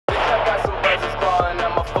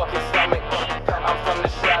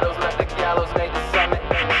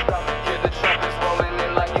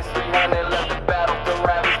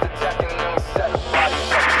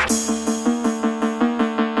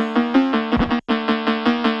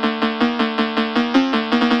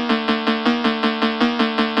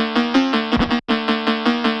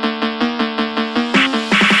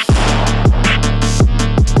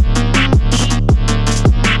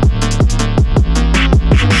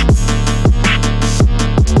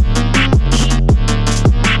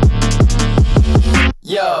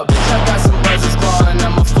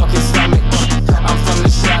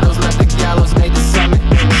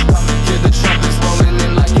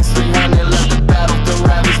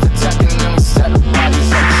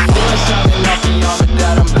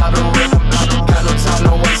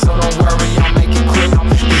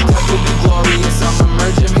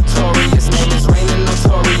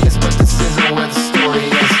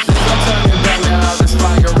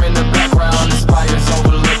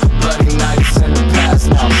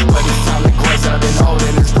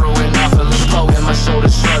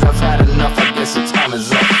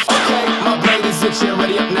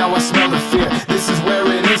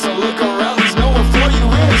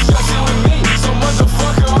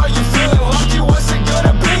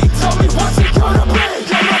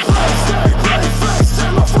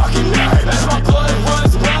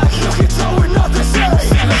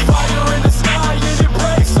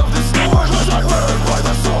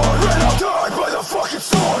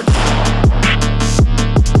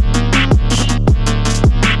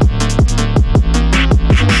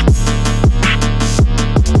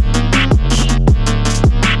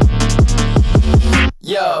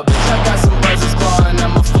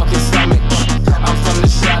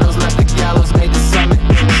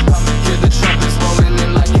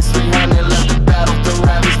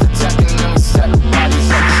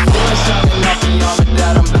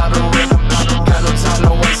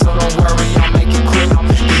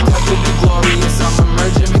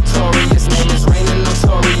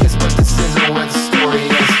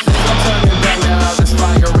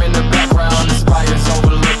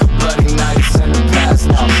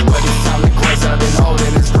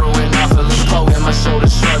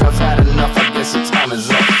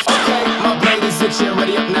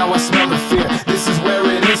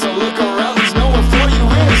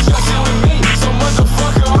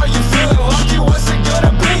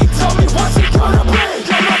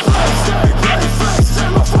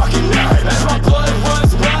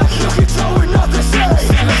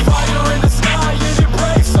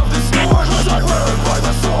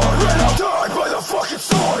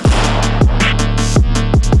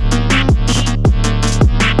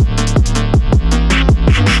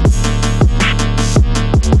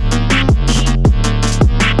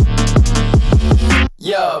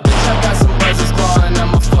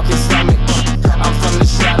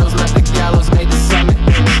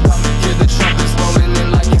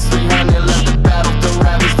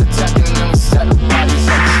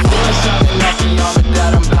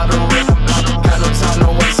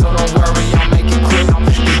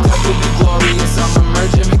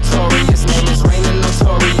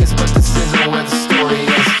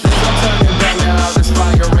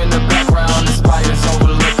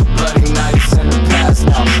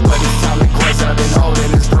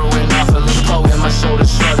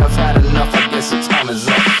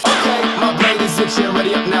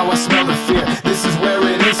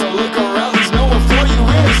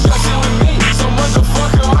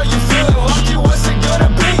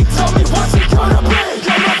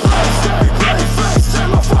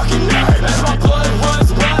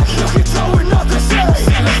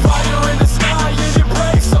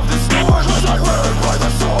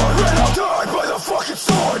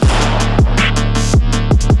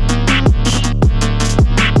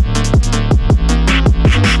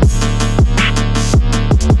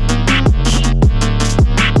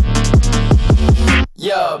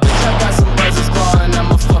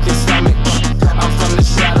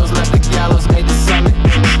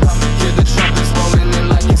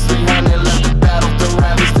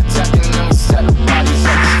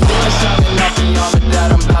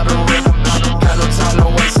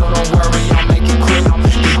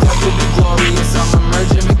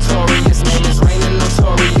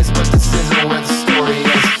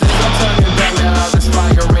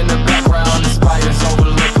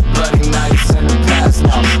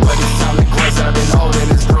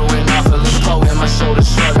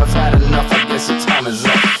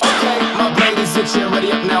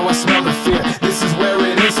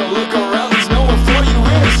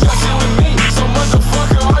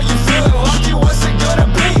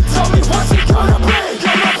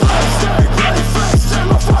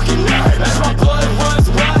name. As my blood runs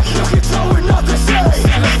black, you can tell we're not the same.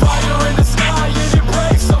 See the fire in the sky and it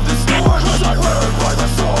breaks of the storm. 'Cause I live by the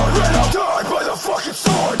sword and I'll die by the fucking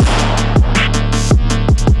sword.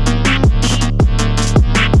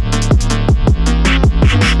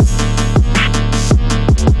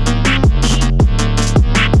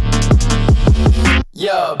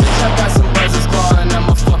 Yeah, bitch, I got some buzzers clawing at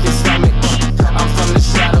my fucking stomach. I'm from the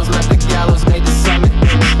shadows, left the gallows, made the summit.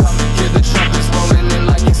 Hear the trumpets rolling in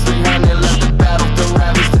like it's 300. Left the battle, the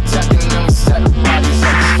ravaged, attacking, and we set bodies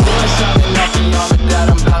up. Blood shining off the armor that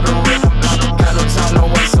I'm about to rip. Got no time, no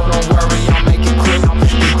wait, so don't worry, I'll make it quick.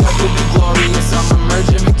 Death will be glorious, I'm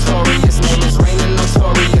emerging victorious. Name is reigning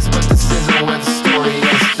notorious, but this isn't where the story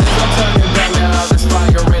is. There's no turning back now, there's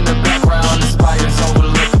fire in the background. The spires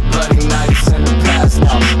overlook the bloody nights in the past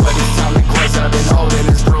now. But it's time to quit, I've been holding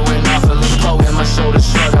this brewing awfully blowing. My shoulders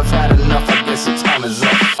shrug, I've had enough, I guess the time is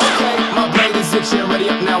up. Okay, my blade is itching, ready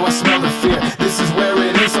up now, I smell the fear. This is where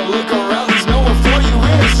it is, so look around, there's no one for you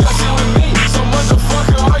here. It's just you and me, so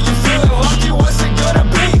motherfucker, are you feeling lucky? What's it gonna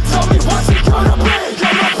be? Tell me what's it gonna be?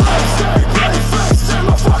 Got my blade, stay, brave face, and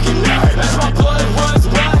my fucking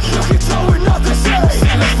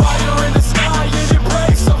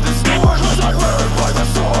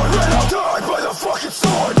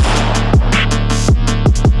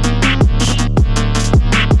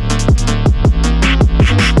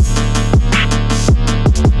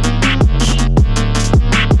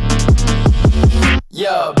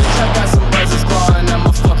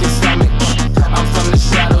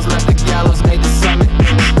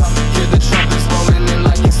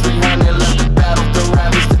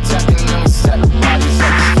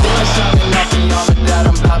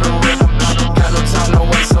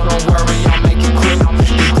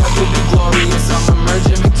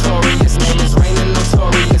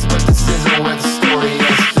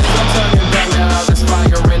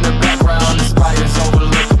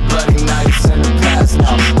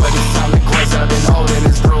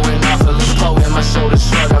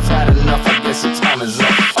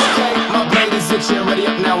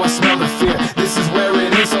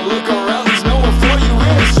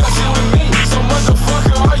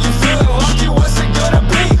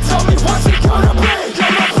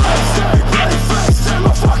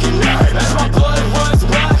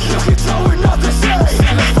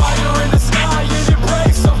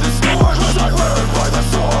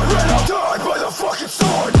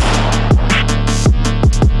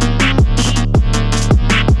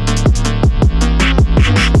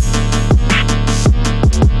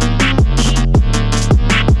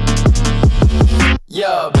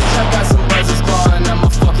Yeah, bitch, I got some buzzers clawing at my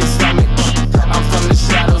fucking stomach. I'm from the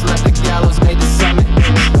shadows, left the gallows, made the summit.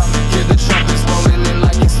 Hear the trumpets rolling in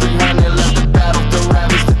like it's 300. Left the battle, the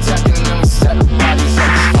ravaged, attacking, and we set the bodies up.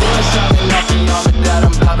 Blood shining off the armor that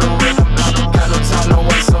I'm about to rip. Got no time to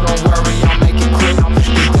waste, so don't worry, I'll make it quick.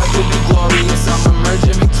 This death will be glorious, I'm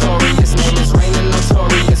emerging victorious. Name is reigning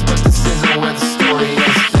notorious, but this isn't where the story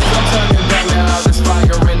is. I'm turning back now, there's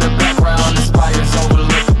fire in the background. The spires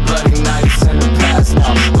overlook a bloody night, it's in the past now.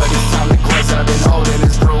 But it's time to quest, I've been holding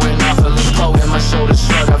this brewing off a Lipo in my shoulder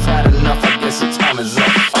shrug. I've had enough, I guess the time is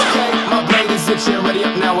up. Okay, my blade is itching, ready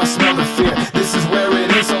up now, I smell the fear. This is where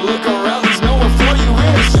it is, so look around, there's no one for you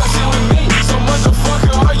here. It's just you and me, so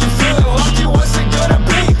motherfucker, are you feeling lucky? What's it gonna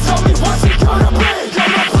be? Tell me what's it gonna be?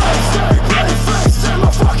 Got my blood stain, bloody face, and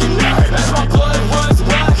my fucking name. As my blood runs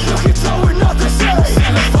black, you can tell we're not the same.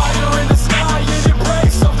 And the fire in the sky, in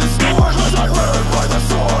embrace of the storm. Cause I live by the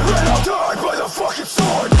sword, and I'll die by the fucking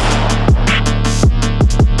sword.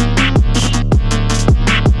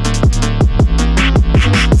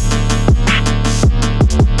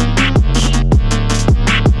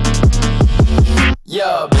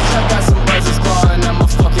 Yeah, bitch, I got some buzzers clawing at my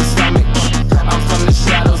fucking stomach. I'm from the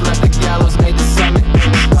shadows, left the gallows, made the summit.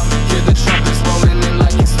 Hear the trumpets rolling in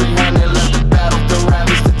like it's 300. Left the battle, the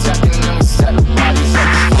ravaged, attacking, and we set the bodies up.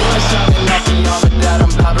 Blood shining off the armor that I'm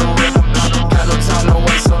about to rip. Got no time to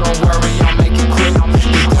waste, so don't worry, I'll make it quick.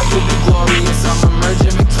 This death will be glorious, I'm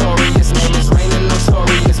emerging victorious. Name is reigning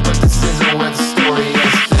notorious, but this isn't where the story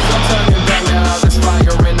is. I'm turning back now, there's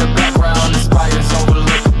fire in the background. The spires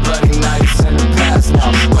overlook a bloody night, it's in the past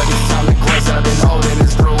now. But it's time to quest, I've been holding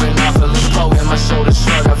this brewing off a Lipo in my shoulder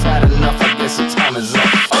shrug. I've had enough, I guess the time is up.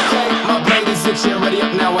 Okay, my blade is itching, ready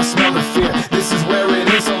up now, I smell the fear. This is where it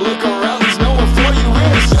is, so look around, there's no one for you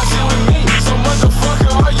here. It's just you and me, so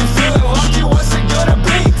motherfucker, are you feeling lucky? What's it gonna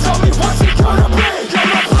be? Tell me what's it gonna be? Got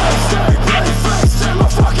my blood stain, bloody face, and my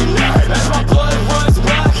fucking name. As my blood runs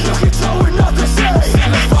black, you can tell we're not the same.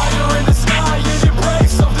 And the fire in the sky, in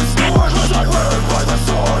embrace of the storm. Cause I live by the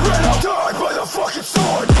sword, and I'll die by the fucking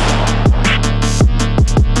sword.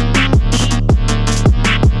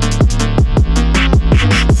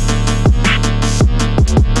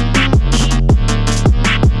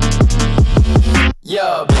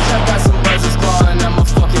 Yeah, bitch, I got some buzzers clawing at my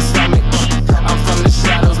fucking stomach. I'm from the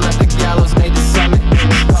shadows, left the gallows, made the summit.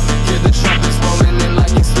 Hear the trumpets rolling in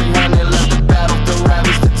like it's 300. Left the battle, the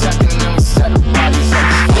ravaged, attacking, and we set the bodies up.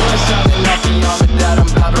 Blood shining off the armor that I'm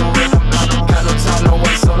about to rip. Got no time to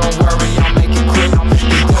waste, so don't worry, I'll make it quick.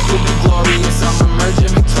 This death will be glorious, I'm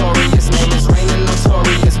emerging victorious. Name is reigning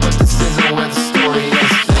notorious, but this isn't where the story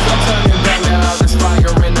is. I'm turning back now, there's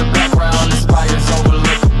fire in the background. The spires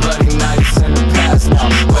overlook a bloody night, it's in the past now.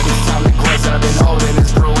 But it's time to quest, I've been holding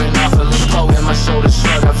this brewing off a Lipo in my shoulder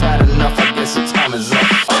shrug. I've had enough, I guess the time is up.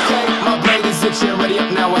 Okay, my blade is itching, ready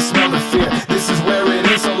up now, I smell the fear. This is where it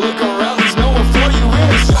is, so look around, there's no one for you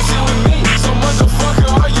here. It's just you and me, so motherfucker,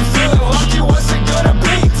 are you feeling lucky? What's it gonna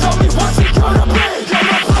be? Tell me what's it gonna be? Got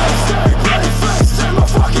my blood stain, bloody face, and my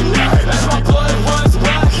fucking name. As my blood runs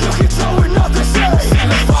black, you can tell we're not the same. And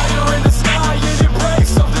the fire in the sky, in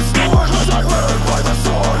embrace of the storm. Cause I live by the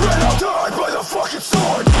sword, and I'll die by the fucking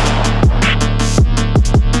sword.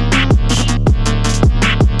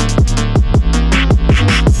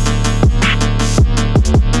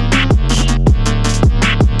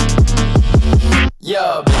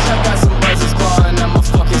 Yeah, bitch, I got some buzzers clawing at my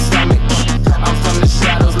fucking stomach. I'm from the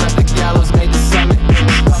shadows, left the gallows, made the summit.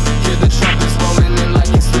 Hear the trumpets rolling in like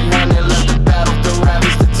it's 300. Left the battle, the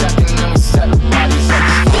ravaged, attacking, and we set the bodies up.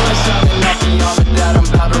 Blood shining off the armor that I'm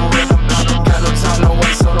about to rip. Got no time to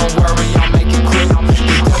waste, so don't worry, I'll make it quick.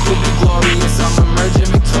 This death will be glorious, I'm emerging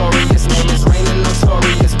victorious. Name is reigning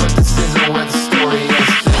notorious, but this isn't where the story is.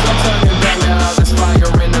 I'm turning back now, there's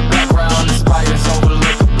fire in the background. The spires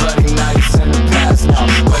overlook a bloody night, it's in the past now.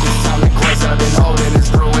 But it's time to quest, I've been holding this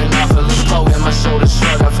brewing off a Lipo in my shoulder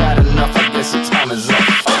shrug. I've had enough, I guess the time is up.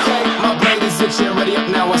 Okay, my blade is itching, ready up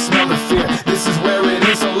now, I smell the fear. This is where it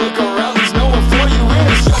is, so look around, there's no one for you here.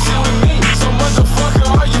 It's just you and me, so motherfucker,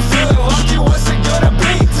 are you feeling lucky? What's it gonna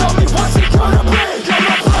be? Tell me what's it gonna be? Got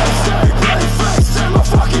my blood stain, bloody face, and my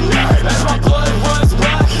fucking name. As my blood runs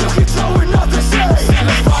black, you can tell we're not the same. And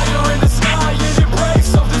the fire in the sky, in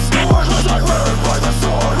embrace of the storm. Cause I live by the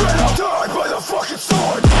sword, and I'll die by the fucking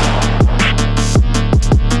sword.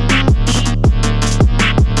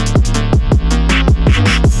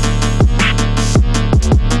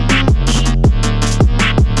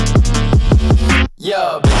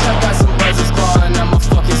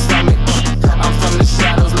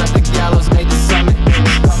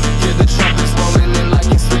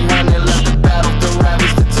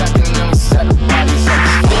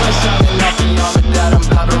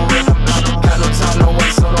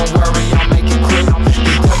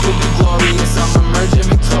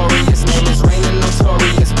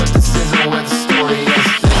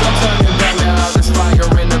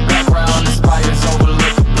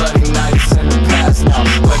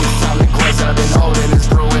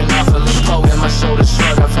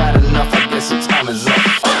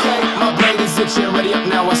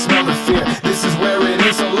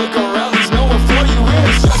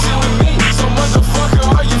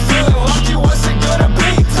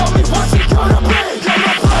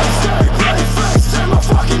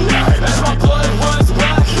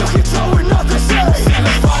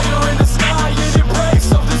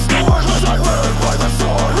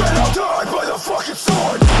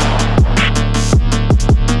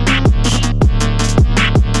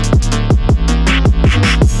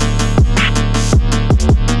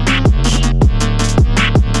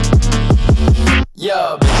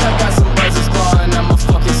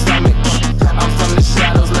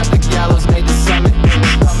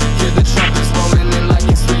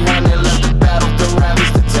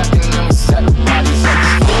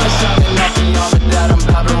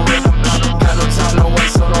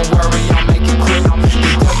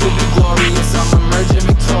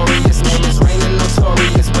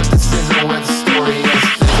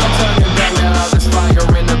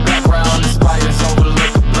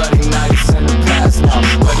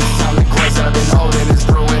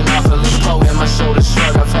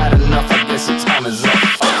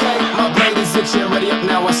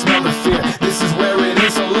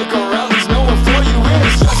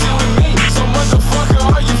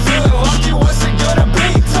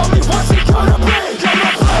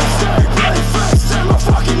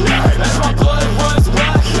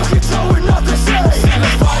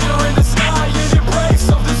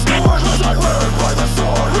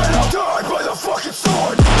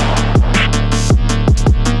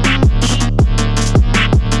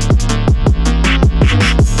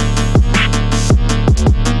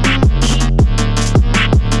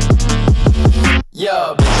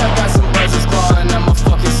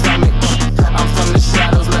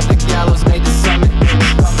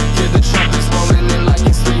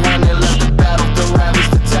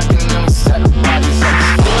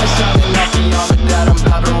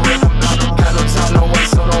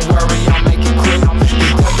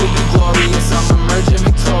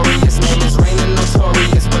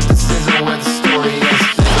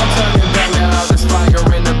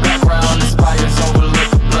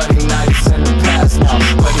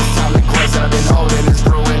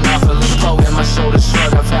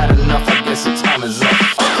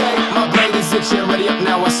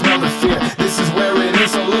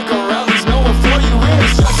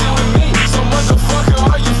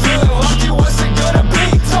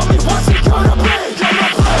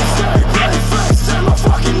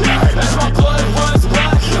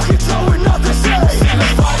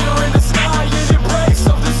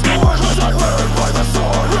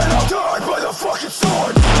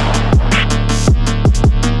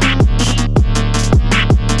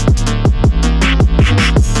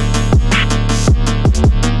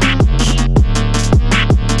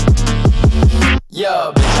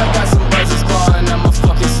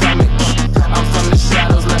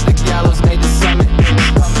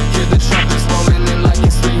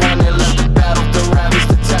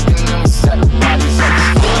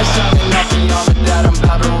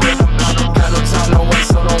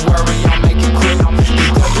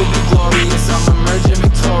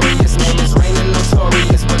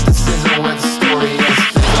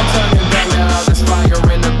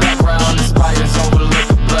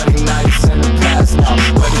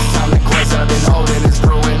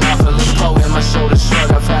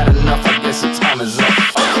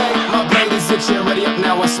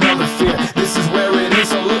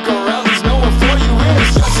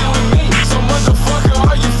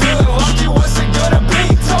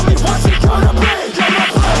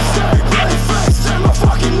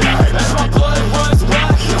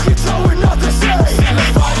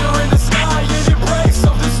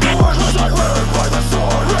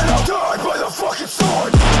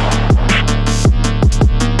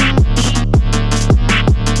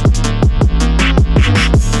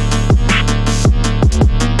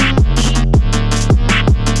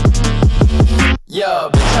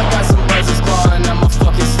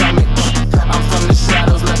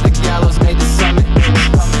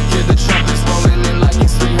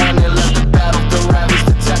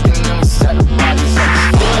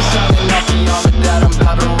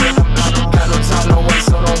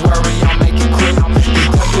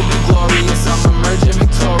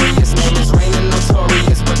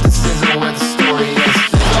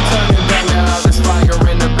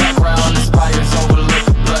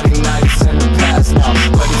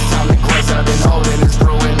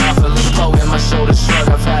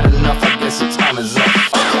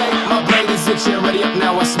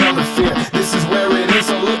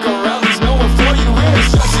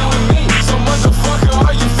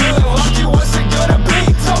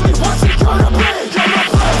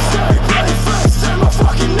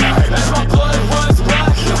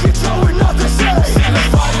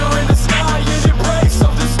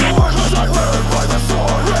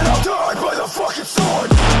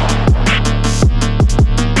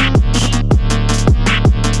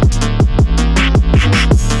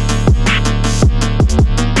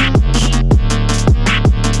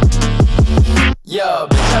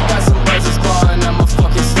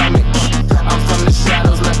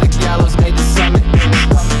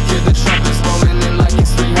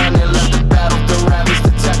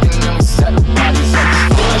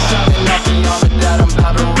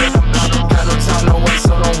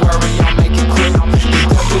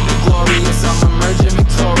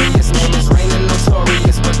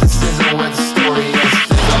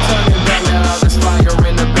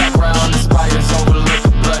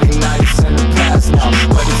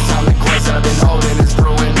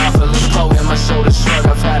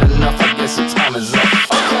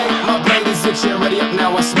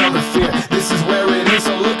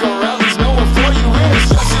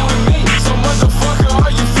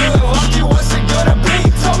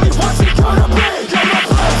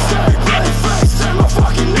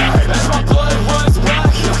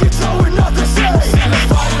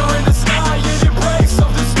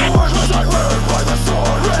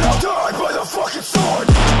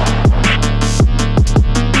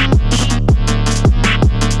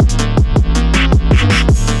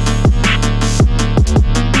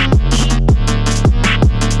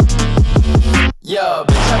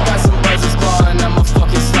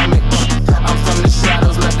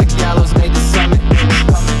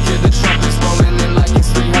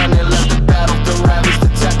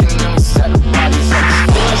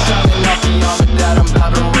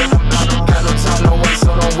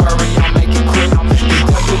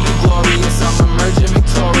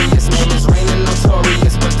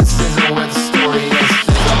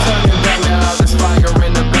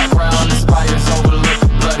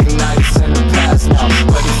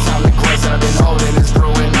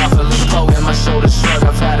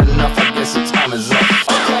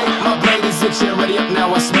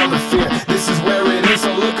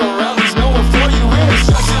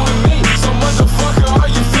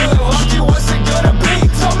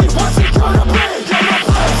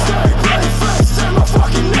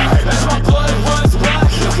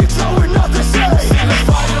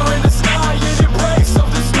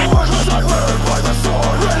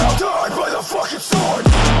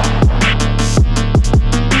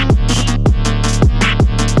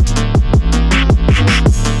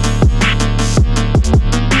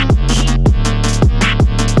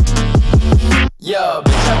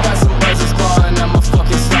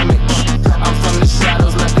 from the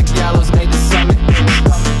shadows, left the gallows, made the summit.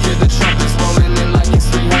 Hear the trumpets rolling in like it's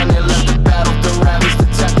 300. Left the battle, the ravage, the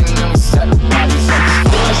attacking, and we set the bodies up.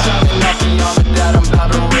 Blood shining off the armor that I'm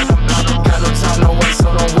about to rip. Got no time, no waste,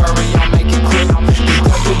 so don't worry, I'll make it quick. The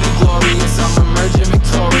death will be glorious, I'm emerging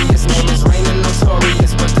victorious. Name is reigning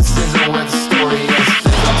notorious, but this isn't where the story is.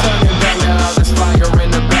 There's no turning back now, there's fire in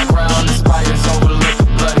the background. The spires overlook the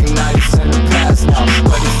bloody nights in the past now.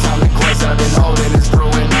 But it's time to quest, I've been holding this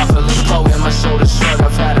brewing off a Lipo. And my shoulders shrug,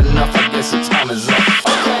 I've had enough, I guess the time is up.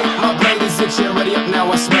 Okay, my blade is itching, ready up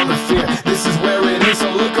now, I smell the fear. This is where it is, so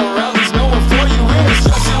look around, there's no one for you here. It's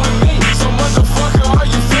just you and me, so motherfucker, are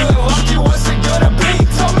you feeling lucky? What's it gonna be?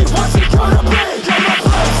 Tell me what's it gonna be? Got my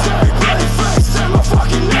blood stain, bloody face, say my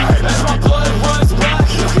fucking name. As my blood runs black,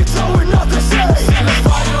 you can tell we're not the same. See the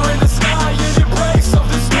fire in the sky, in the embrace of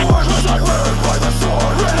the storm. Was I burned by the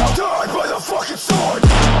sword, and I'll die by the fucking sword.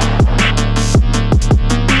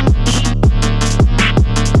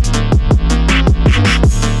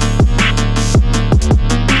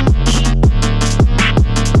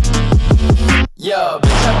 Yeah,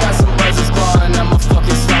 bitch, I got some buzzers clawing at my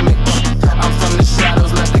fucking stomach. I'm from the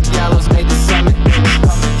shadows, left the gallows, made the summit.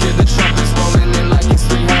 Hear the trumpets rolling in like it's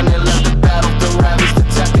 300. Left the battle, the ravage, the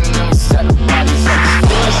attacking, and we set the bodies up.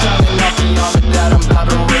 Blood shining off the armor that I'm about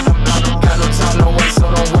to rip. Got no time, no waste, so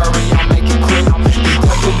don't worry, I'll make it quick. The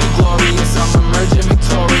death will be glorious, I'm emerging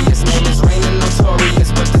victorious. Name is reigning notorious,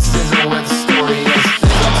 but this isn't where the story is.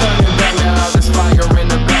 There's no turning back now, there's fire in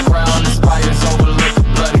the background. The spires overlook the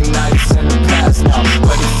bloody nights in the past now.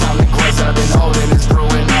 But it's time to quest, I've been holding this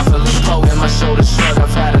brewing off a Lipo. And my shoulders shrug,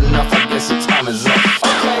 I've had enough, I guess the time is up.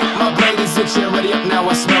 Okay, my blade is itching, ready up now,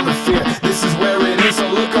 I smell the fear. This is where it is, so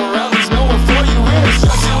look around, there's no one for you here. It's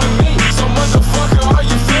just you and me, so motherfucker, are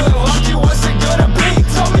you feeling lucky? What's it gonna be?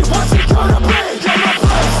 Tell me what's it gonna be? Got my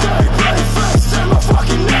blood stain, bloody face, say my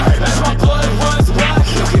fucking name. As my blood runs black,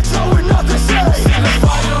 you can tell we're not the same. See the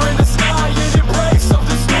fire in the sky, in the embrace of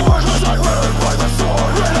the storm. Was I burned by the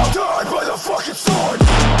sword, and I'll die by the fucking sword.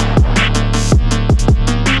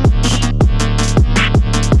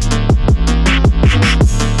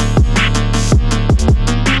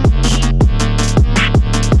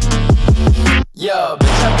 Yeah,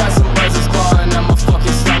 bitch, I got some buzzers clawing at my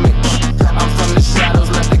fucking stomach. I'm from the shadows,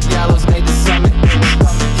 left the gallows, made the summit.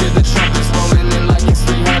 Hear the trumpets rolling in like it's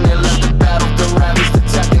 300. Left the battle, the ravage, the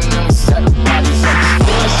attacking, and we set the bodies up.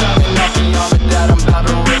 Blood shining off the armor that I'm about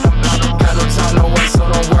to rip. Got no time, no waste, so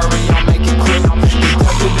don't worry, I'll make it quick. The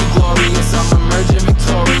death will be glorious, I'm emerging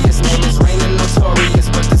victorious. Name is reigning notorious,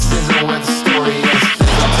 but this isn't where the story is.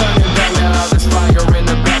 There's no turning back now, there's fire in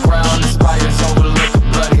the background. The spires overlook the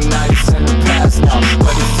bloody nights in the past now.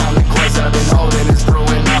 But it's time to quest, I've been holding this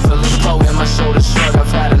brewing off a Lipo. And my shoulders shrug,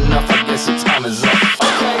 I've had enough, I guess the time is up.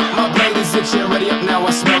 Okay, my blade is itching, ready up now,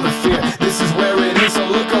 I smell the fear. This is where it is, so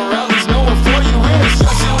look around, there's no one for you here. It's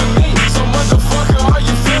just you and me, so motherfucker, are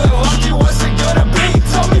you feeling lucky? What's it gonna be?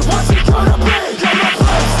 Tell me what's it gonna be? Got my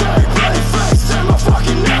blood stain, bloody face, say my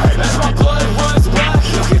fucking name. As my blood runs black,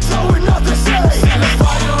 you can tell we're not the same. See the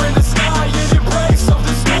fire in the sky, in the embrace of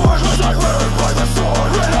the storm. Was I burned by the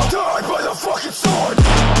sword, and I'll die by the fucking sword.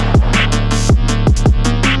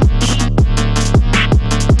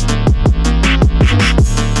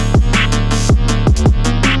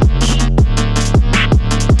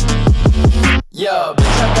 Yeah,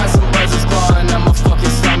 bitch, I got some buzzers clawing at my fucking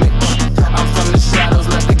stomach. I'm from the shadows,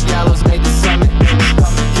 left the gallows, made the summit.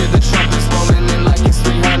 Hear the trumpets rolling in like it's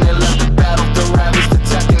 300. Left the battle, the ravage, the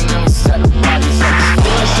attacking, and we set the bodies up.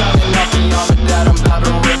 Blood shining off the armor that I'm about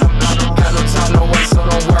to rip. Got no time, no waste, so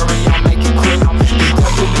don't worry, I'll make it quick. The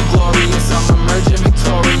death will be glorious, I'm emerging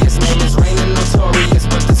victorious. Name is reigning notorious,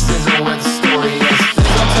 but this isn't where the story is. There's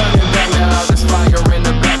no turning back now, there's fire in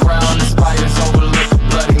the background. The spires overlook the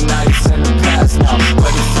bloody nights in the past now.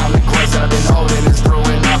 But it's time to quest, I've been holding this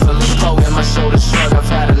brewing off a Lipo. And my shoulders shrug, I've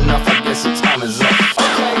had enough, I guess the time is up.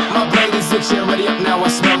 Okay, my blade is itching, ready up now, I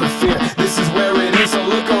smell the fear. This is where it is, so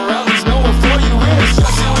look around, there's no one for you here. It's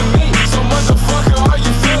just you and me, so motherfucker, are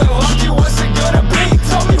you feeling lucky? What's it gonna be?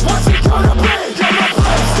 Tell me what's it gonna be? Got my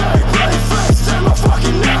blood stain, bloody face, say my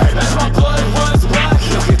fucking name. As my blood runs black,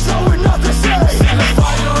 you can tell we're not the same. See the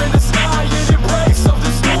fire in the sky, in the embrace of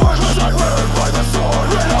the storm. Was I burned by the sword,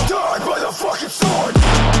 and I'll die by the fucking sword.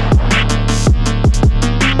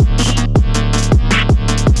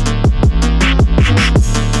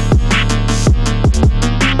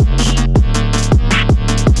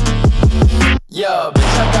 Yeah,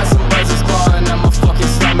 bitch, I got some buzzers clawing at my fucking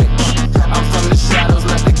stomach. I'm from the shadows,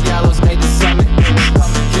 left the gallows, made the summit.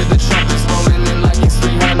 Hear the trumpets rolling in like it's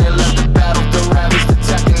 300. Left the battle, the ravage, the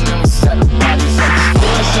attacking, and we set the bodies up.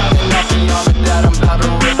 Blood shining off the armor that I'm about to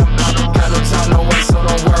rip. Got no time,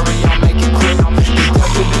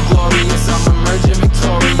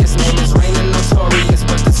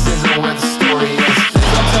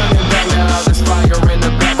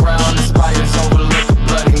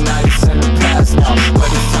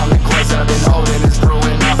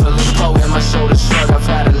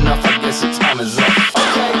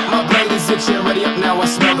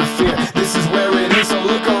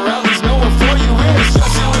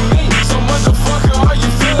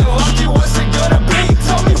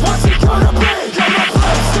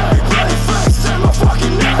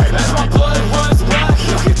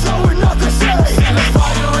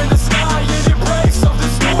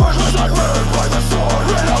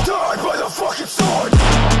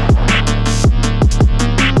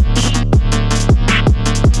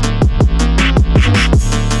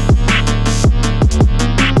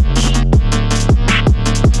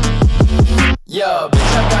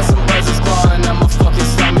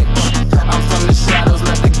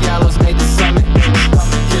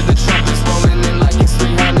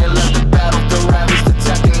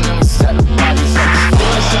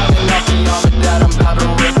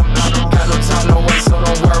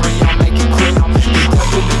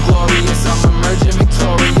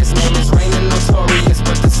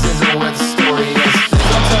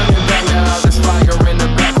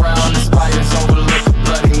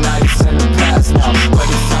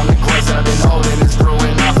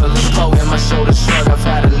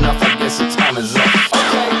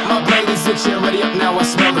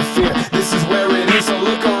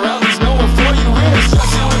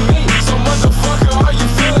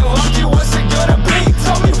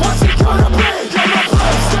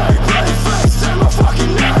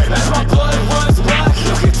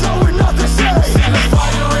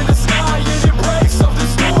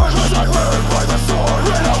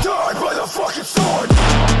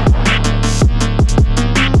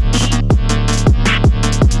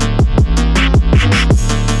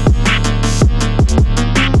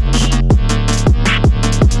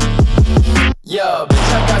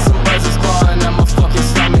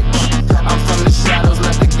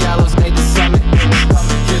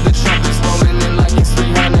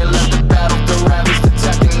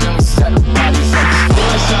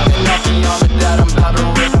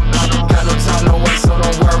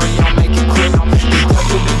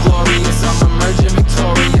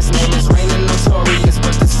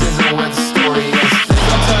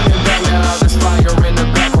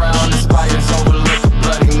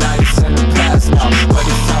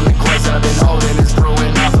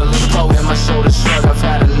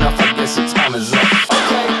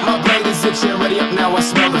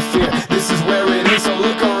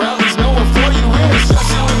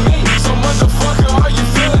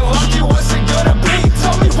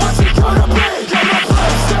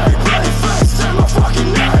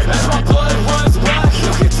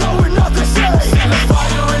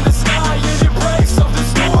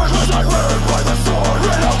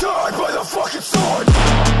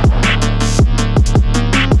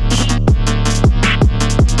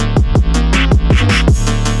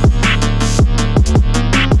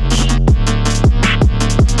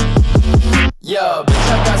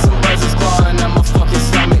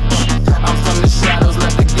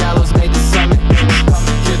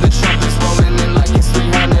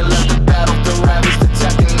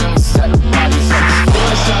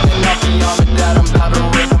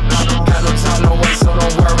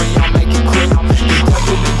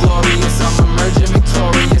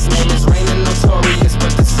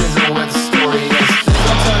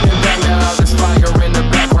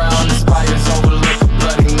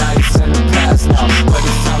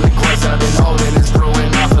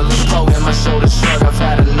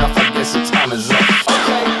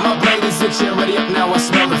 bitch, yeah, ready up now, I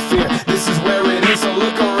smell the fear. This is where it is, so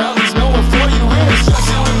look around, there's no one for you here.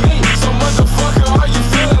 Stressing with me, so motherfucker, are you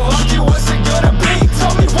feeling lucky? What's it gonna be?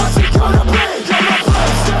 Tell me what's it gonna be? Got my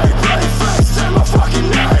blood stain, bloody face, say my fucking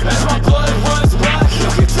name. As my blood runs black, you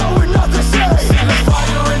can tell we're not the same. See the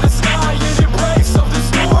fire in the sky, and it breaks of the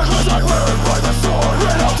storm. Cause I live by the sword,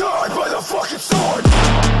 and I'll die by the fucking sword.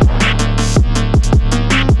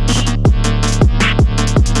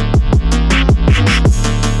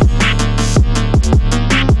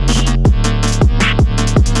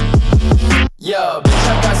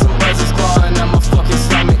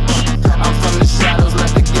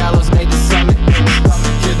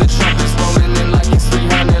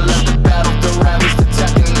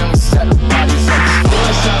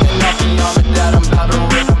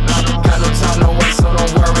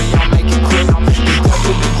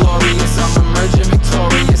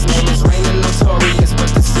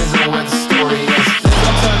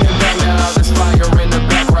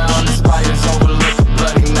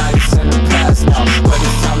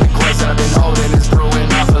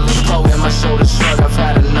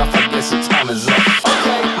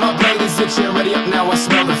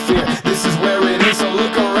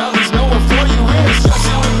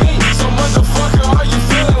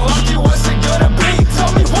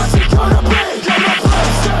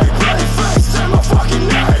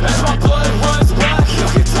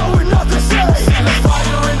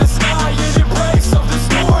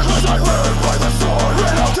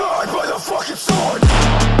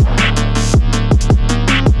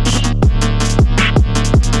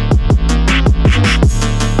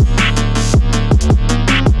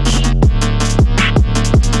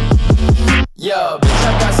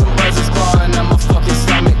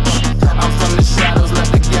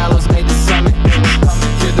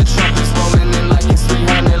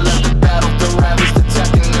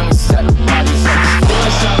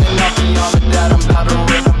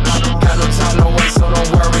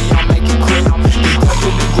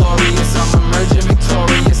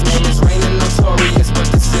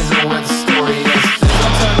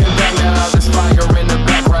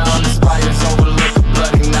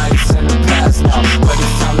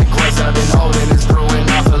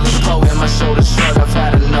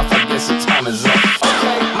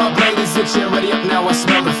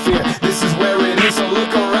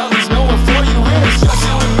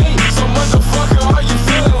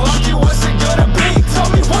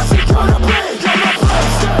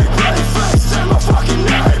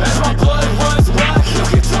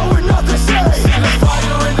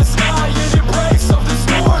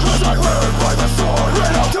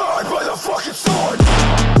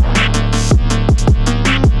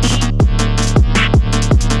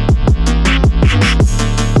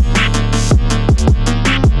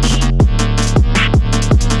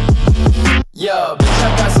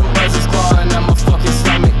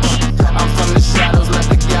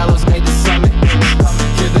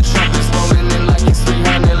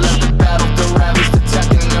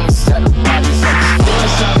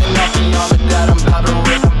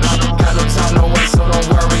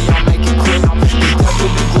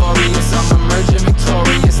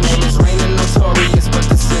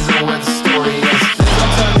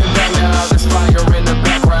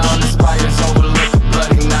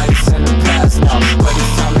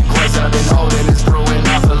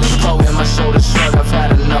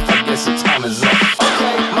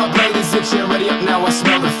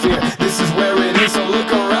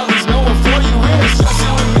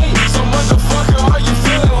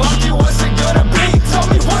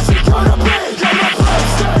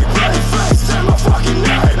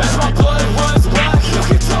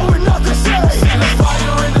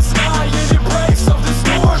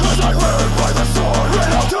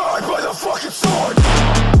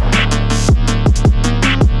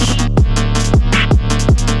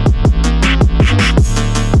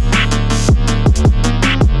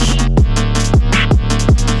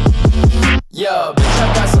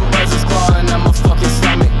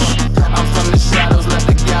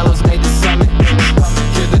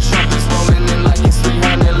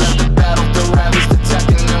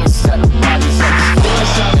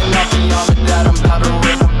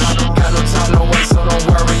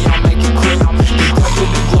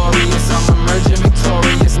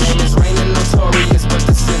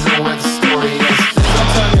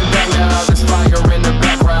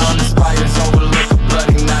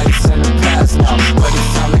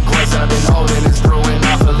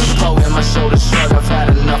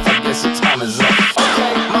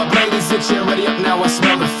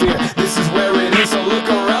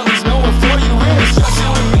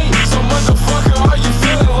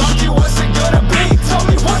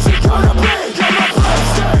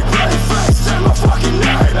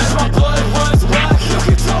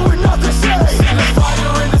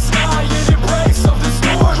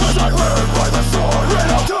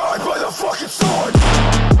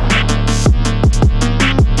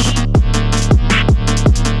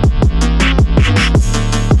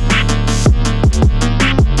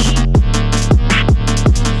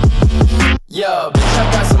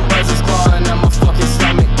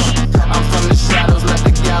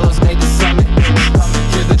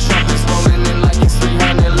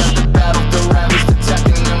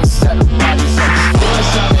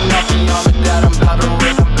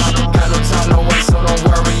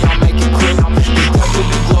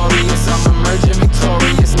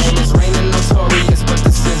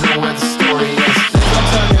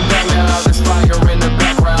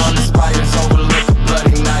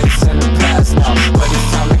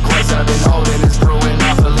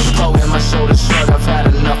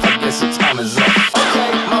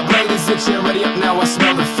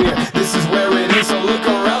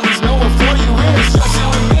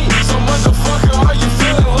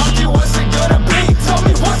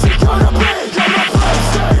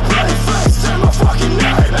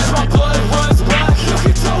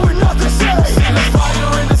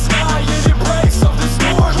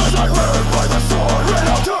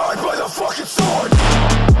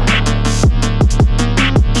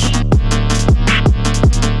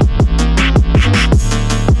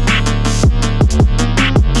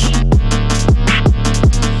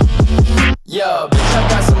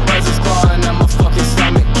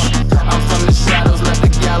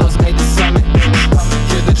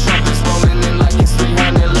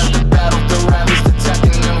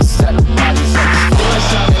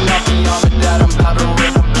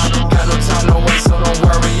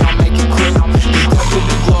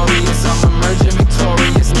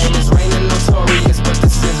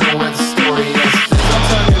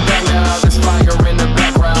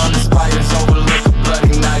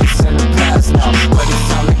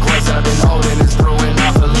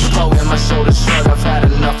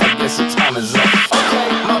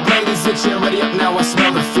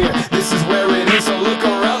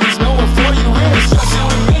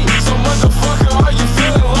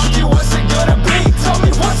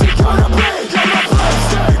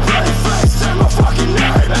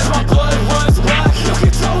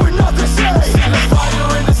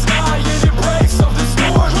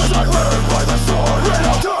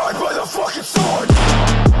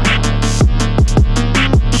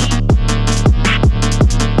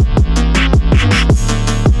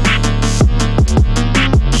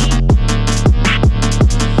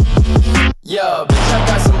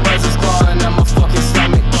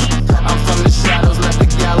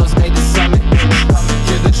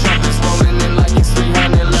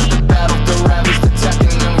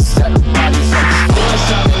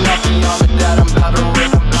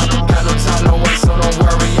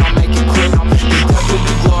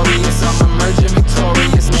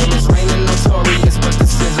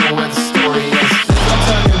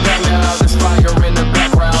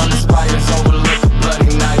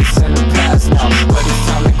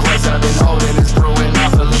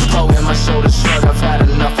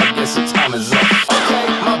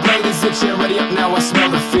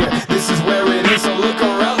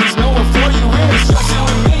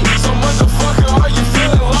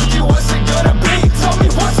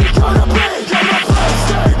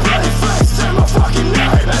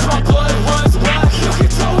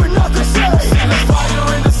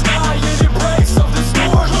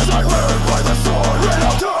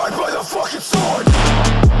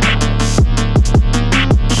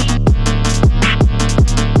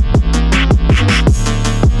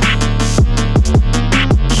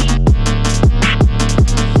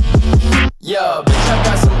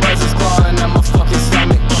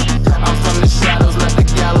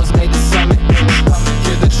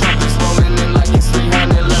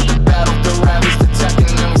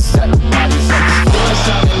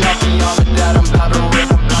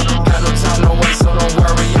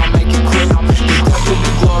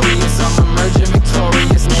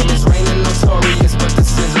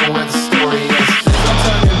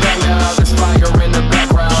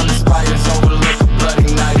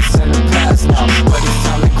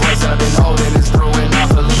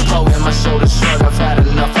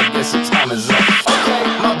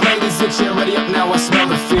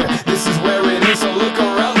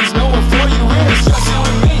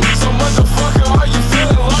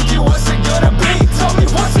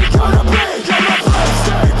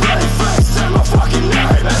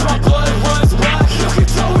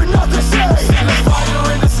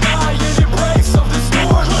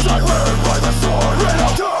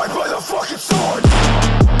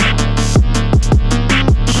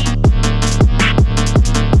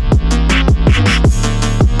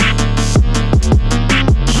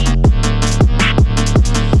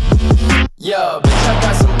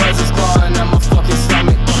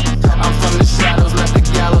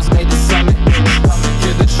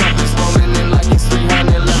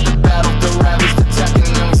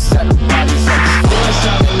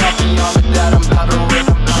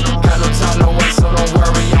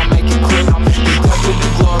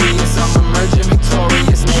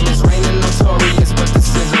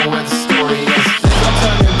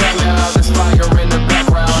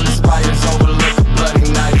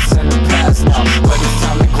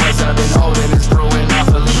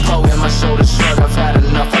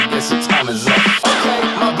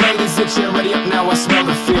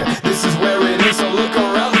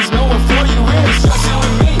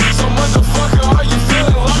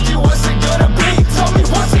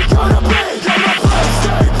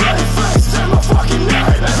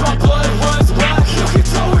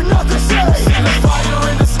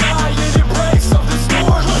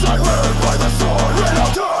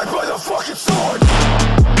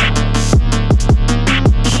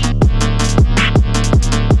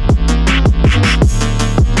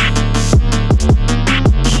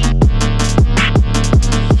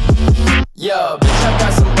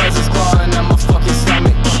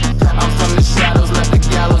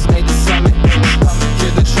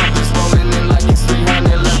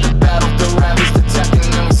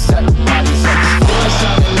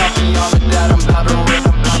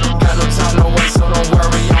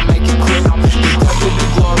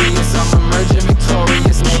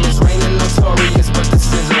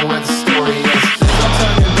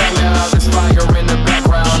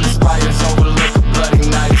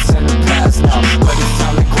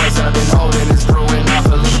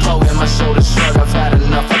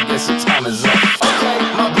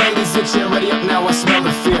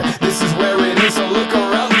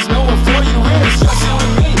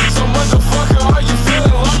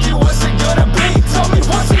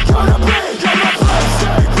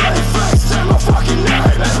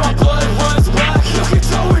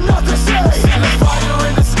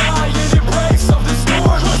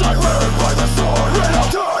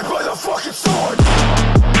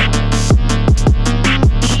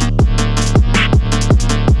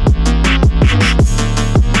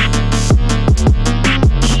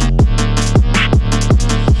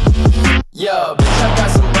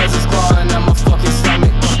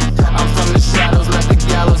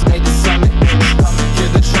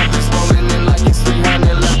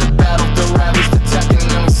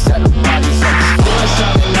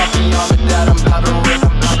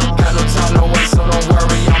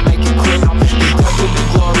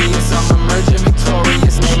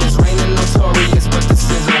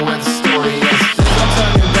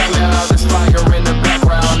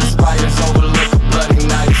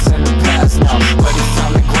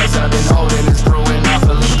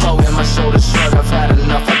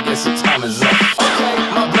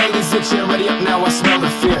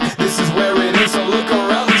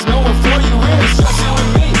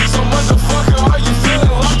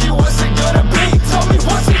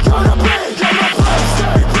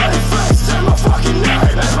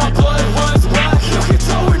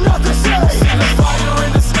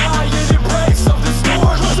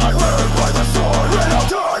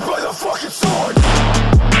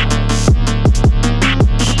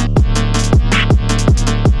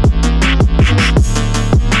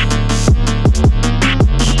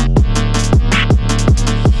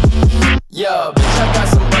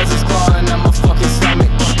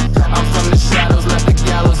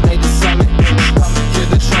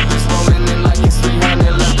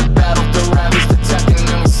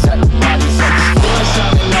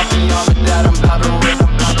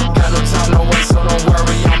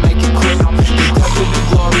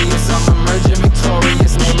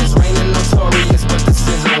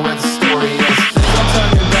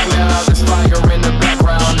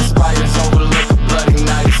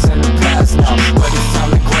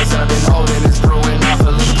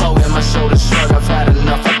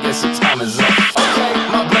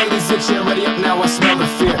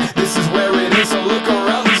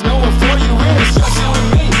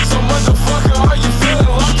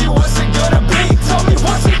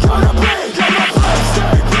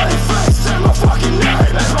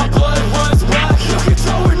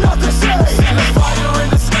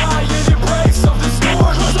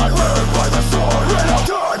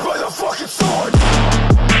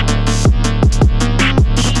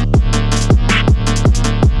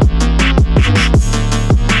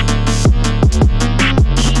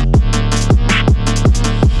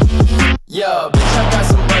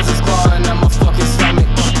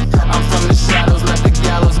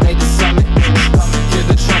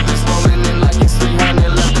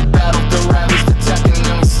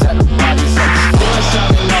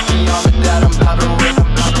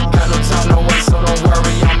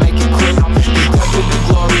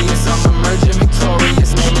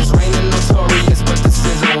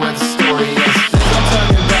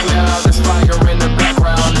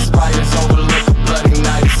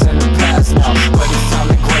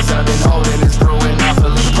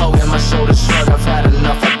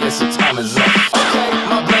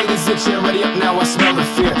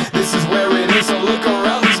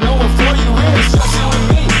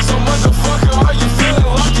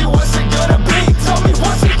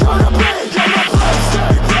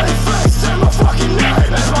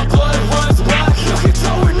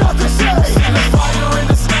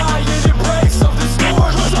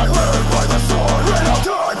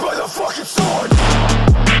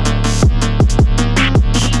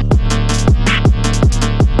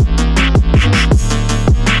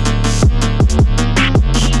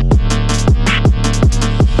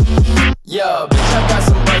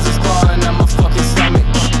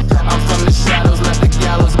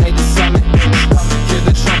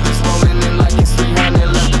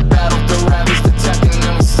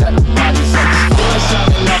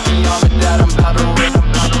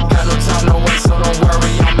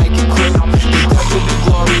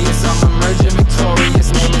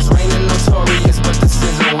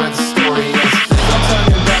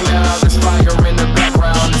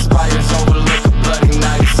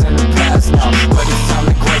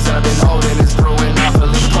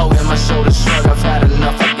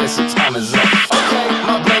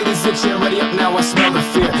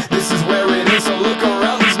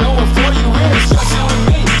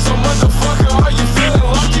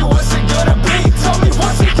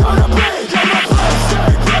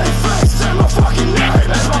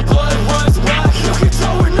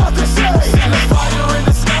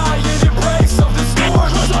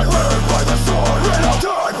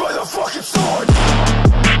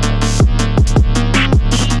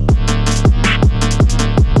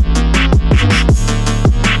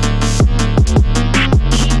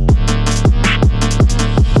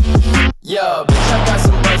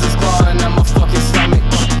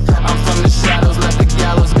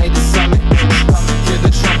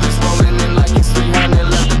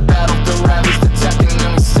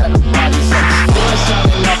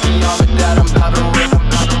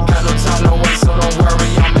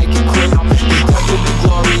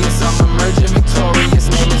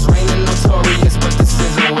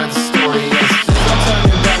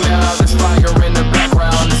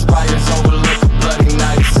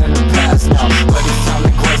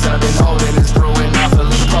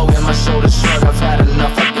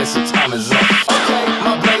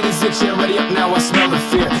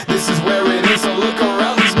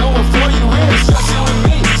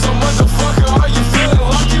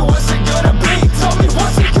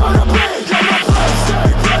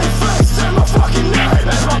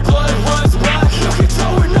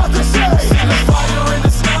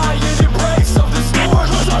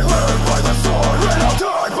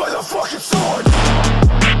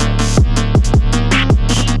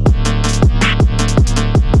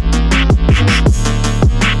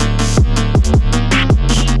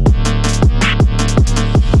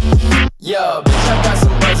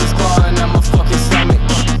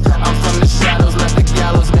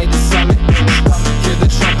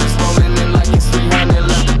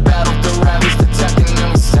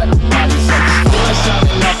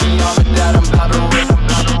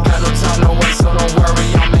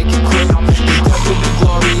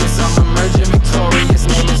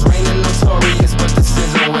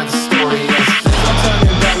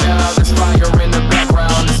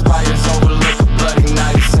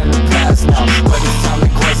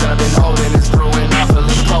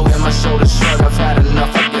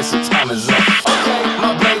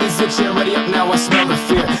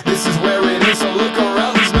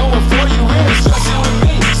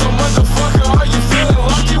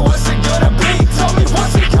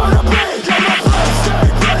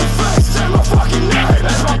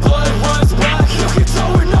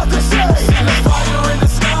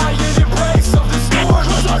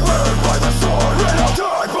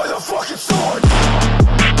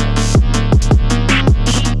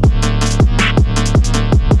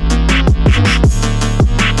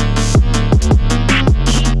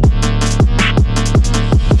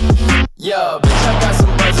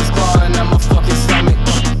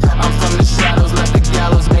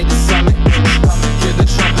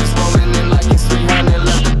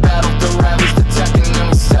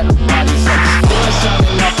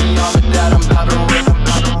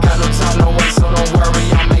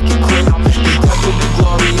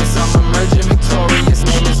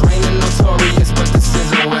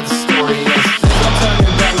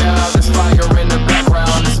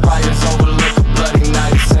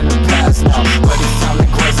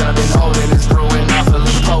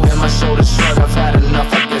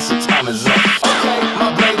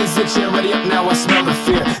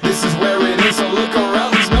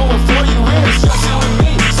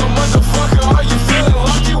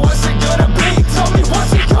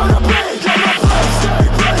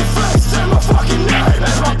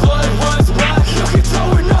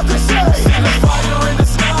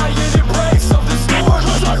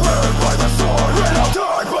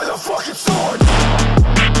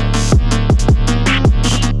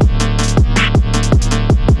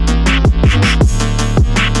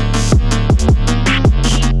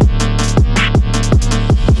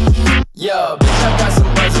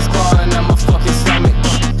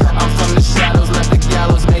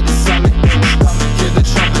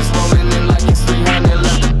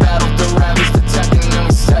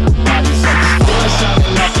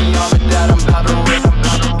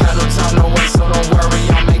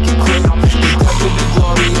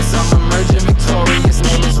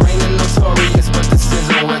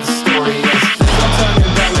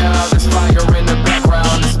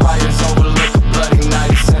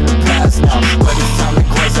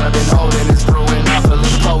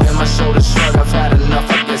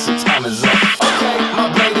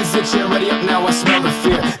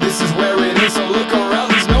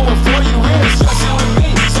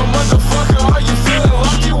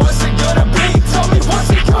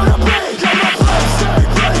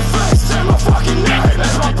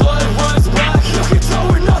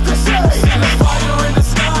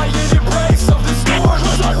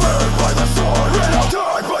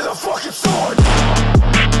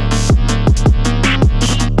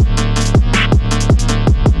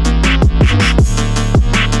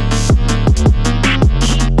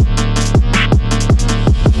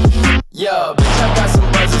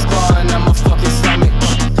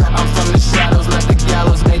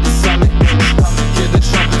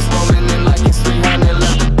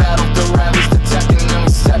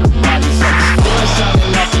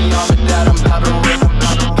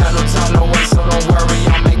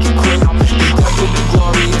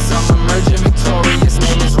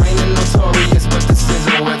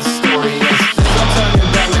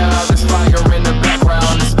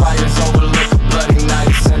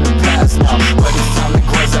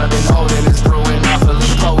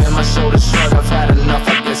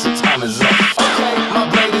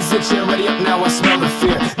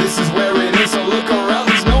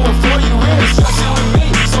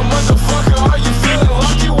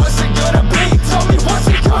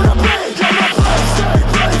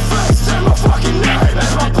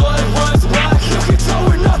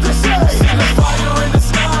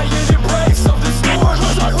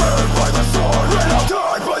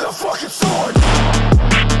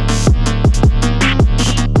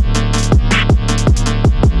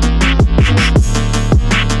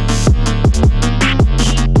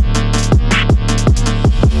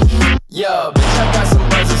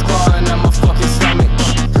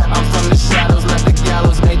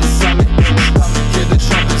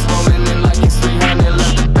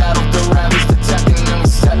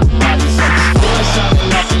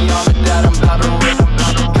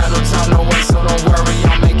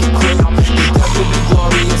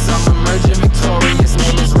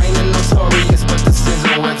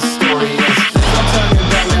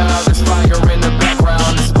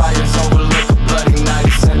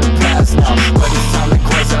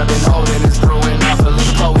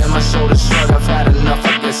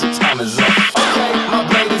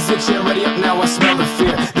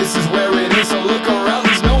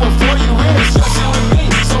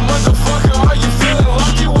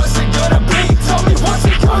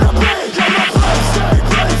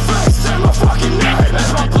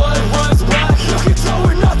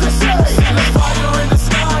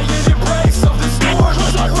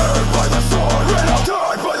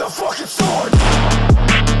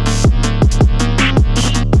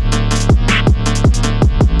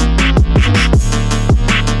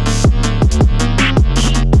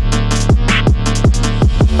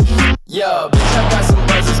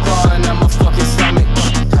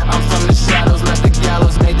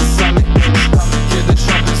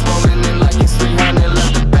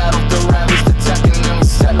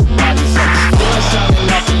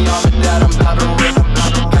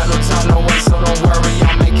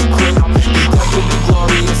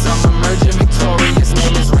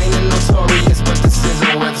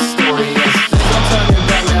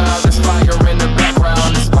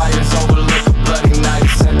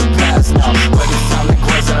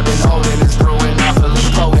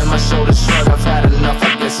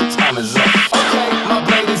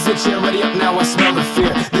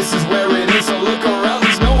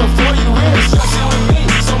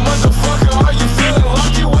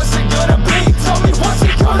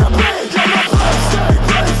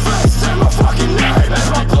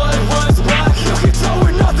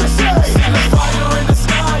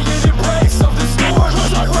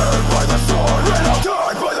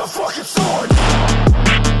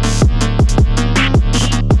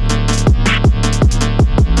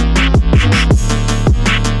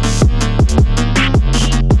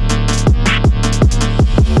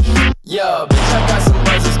 Yeah, bitch, I got some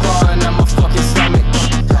buzzers clawing at my fucking stomach.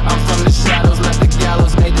 I'm from the shadows, left the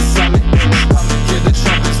gallows, made the summit. Hear the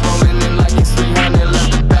trumpets rolling in like it's 300.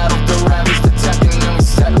 Left the battle, the ravage, the tech, and then we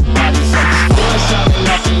set the bodies up. Boy, shining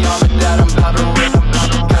off the armor that I'm about to rip.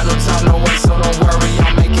 Got no time to wait, so don't worry,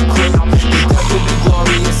 I'll make it quick. The death will be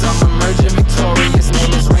glorious, I'm emerging victorious.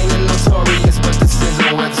 Name is reigning notorious, but this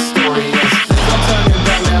isn't where the story is. I'm turning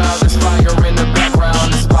back now, there's fire in the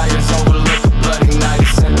background. The spires overlook the bloody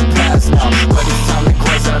nights in the past now. But it's time to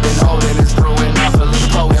quest, I've been holding this brewing off a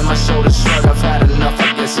Lipo in my shoulder shrug. I've had enough,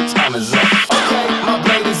 I guess your time is up. Okay, my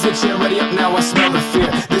blade is itching, ready up now, I smell the fear.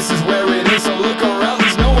 This is where it is, so look around,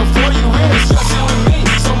 there's no one for you here. It's just you and me,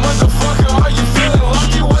 so motherfucker, are you feeling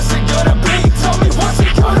lucky? What's it gonna be? Tell me what's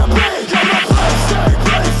it gonna be? Got my blood stain,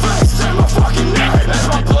 bloody face, say my fucking name. As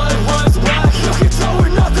my blood runs black, you can tell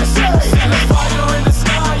we're not the same. See the fire in the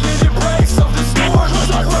sky, and it breaks of the storm.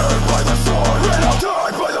 Cause I learned by the sword, and I'll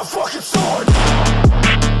die by the fucking sword.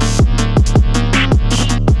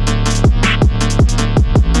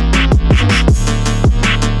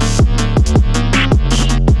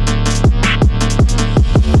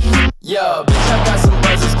 Yeah, bitch, I got some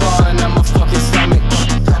buzzers clawing at my fucking stomach.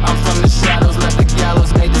 I'm from the shadows, left the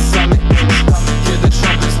gallows, made the summit. Hear the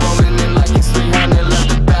trumpets rolling in like it's 300. Left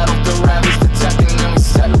the battle, the ravage, the tech, and then we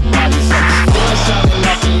set the bodies up. Boy, shining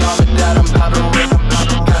off the armor that I'm about to rip.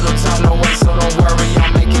 Got no time to wait, so don't worry,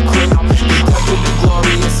 I'll make it quick. The death will be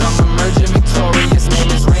glorious, I'm emerging victorious.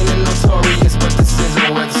 Name is reigning notorious, but this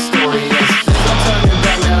isn't where the story is. I'm turning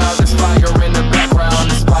back now, there's fire in the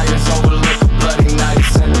background. The spires overlook the bloody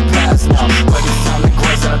nights in the past now. But it's time to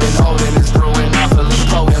quest, I've been holding this brewing off a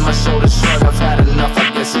Lipo in my shoulder shrug. I've had enough, I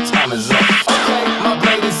guess your time is up. Okay, my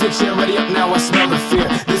blade is itching, ready up now, I smell the fear.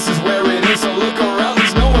 This is where it is, so look around,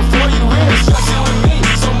 there's no one for you here. It's just you and me,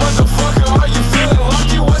 so motherfucker, are you feeling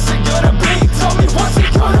lucky? What's it gonna be? Tell me what's it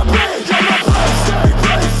gonna be? Got my blood stain,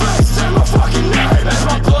 bloody face, say my fucking name. As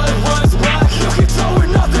my blood runs black, you can tell we're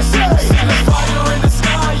not the same. See the fire in the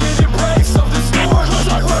sky, and it breaks of the storm. Cause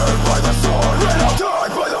I learned by the sword, and I'll die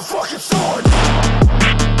by the fucking sword.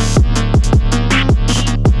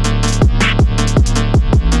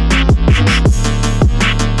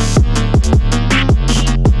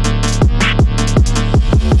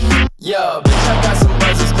 Yeah, bitch, I got some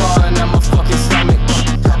buzzers clawing at my fucking stomach.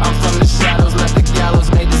 I'm from the shadows, left the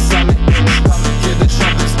gallows, made the summit. Hear the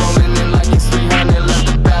trumpets rolling in like it's 300. Left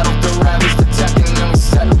the battle, the ravage, the tech, and then we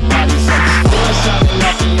set the bodies up. Boy, shining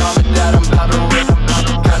off the armor that I'm about to rip.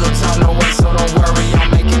 Got no time to wait, so don't worry,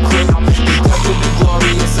 I'll make it quick. The death will be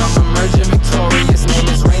glorious, I'm emerging victorious. Name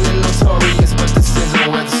is reigning notorious, but this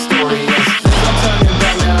isn't where the story is. I'm turning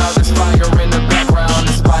back now, there's fire in the background.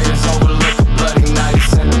 The spires overlook the bloody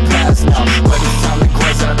nights in the past now. But it's time to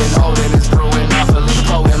quest, I've been holding this brewing off a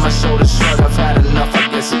Lipo in my shoulder shrug. I've had enough, I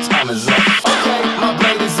guess your time is up. Okay, my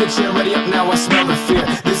blade is itching, ready up now, I smell the fear.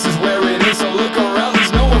 This is where it is, so look around,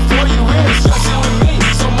 there's no one for you here. It's just you and me,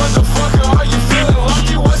 so motherfucker, are you feeling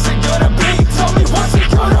lucky? What's it gonna be? Tell me what's it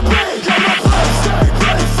gonna be? Got my blood stain,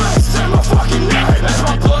 bloody face, say my fucking name. As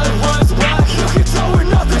my blood runs black, you can tell we're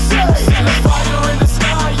not the same. See the fire in the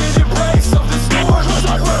sky, and it breaks of the storm. Cause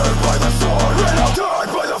I learned by the sword, and I'll die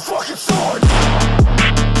by the fucking sword.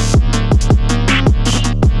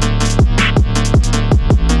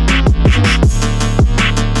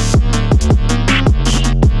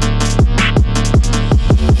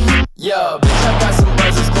 Yeah, bitch, I got some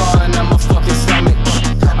buzzers clawing at my fucking stomach.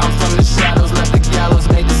 I'm from the shadows, left the gallows,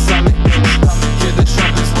 made the summit. Hear the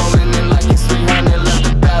trumpets rolling in like it's 300. Left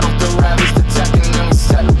the battle, the ravage, the tech, and then we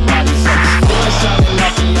set the bodies up. Boy, shining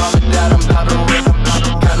off the armor that I'm about to rip.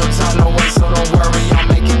 Got no time to wait, so don't worry, I'll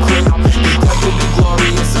make it quick. The death will be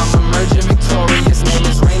glorious, I'm emerging victorious. Name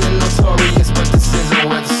is reigning notorious, but this isn't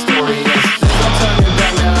where the story is. I'm turning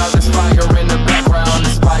back now, there's fire in the background.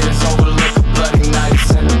 The spires overlook the bloody nights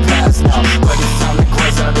in the past now. But it's time to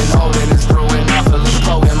quest, I've been holding this brewing off a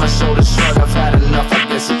Lipo in my shoulder shrug. I've had enough, I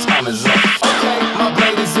guess your time is up. Okay, my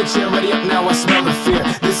blade is itching, ready